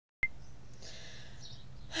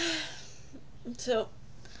So,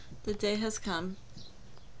 the day has come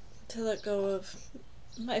to let go of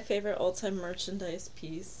my favorite all-time merchandise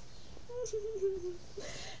piece. I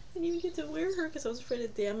didn't even get to wear her because I was afraid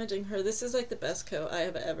of damaging her. This is like the best coat I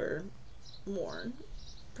have ever worn,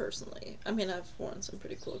 personally. I mean, I've worn some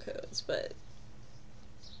pretty cool coats, but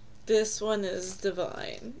this one is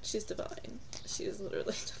divine. She's divine. She is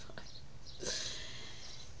literally divine.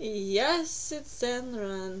 Yes, it's Saint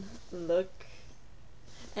Laurent. Look.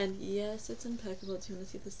 And yes, it's impeccable. Do you want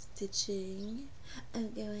to see the stitching? Oh,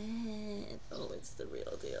 go ahead. Oh, it's the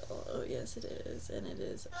real deal. Oh, yes, it is. And it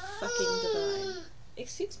is fucking divine.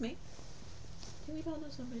 Excuse me. Can we all know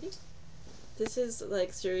somebody? This is,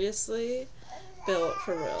 like, seriously built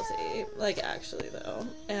for royalty. Like, actually, though.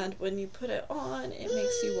 And when you put it on, it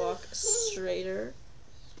makes you walk straighter,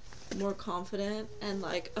 more confident, and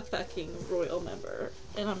like a fucking royal member.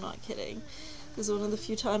 And I'm not kidding. This is one of the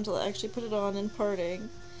few times I'll actually put it on in parting.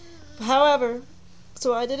 However,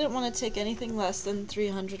 so I didn't want to take anything less than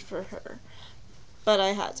 $300 for her, but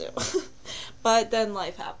I had to. But then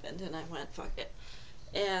life happened, and I went, fuck it.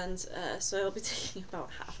 And so I'll be taking about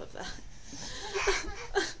half of that.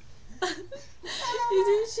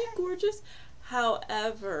 Isn't she gorgeous?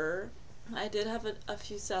 However, I did have a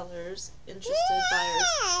few sellers buyers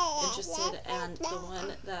interested, and the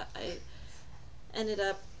one that I ended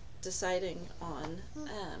up deciding on,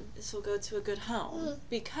 this will go to a good home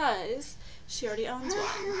because she already owns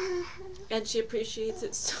one, and she appreciates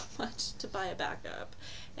it so much to buy a backup.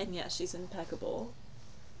 And yes, she's impeccable.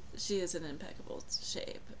 She is in impeccable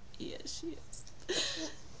shape. Yes, she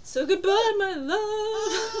is. So goodbye, my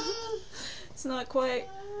love. It's not quite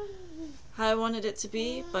how I wanted it to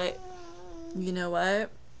be, but you know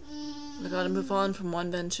what? I gotta move on from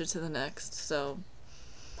one venture to the next, so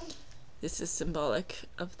this is symbolic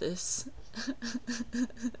of this.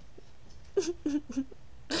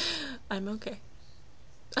 I'm okay.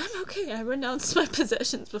 I'm okay. I renounced my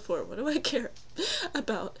possessions before. What do I care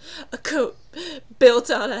about a coat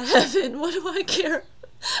built out of heaven? What do I care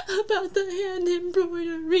about the hand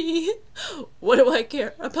embroidery? What do I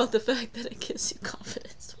care about the fact that it gives you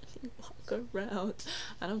confidence when you walk around?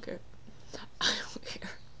 I don't care. I don't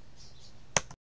care.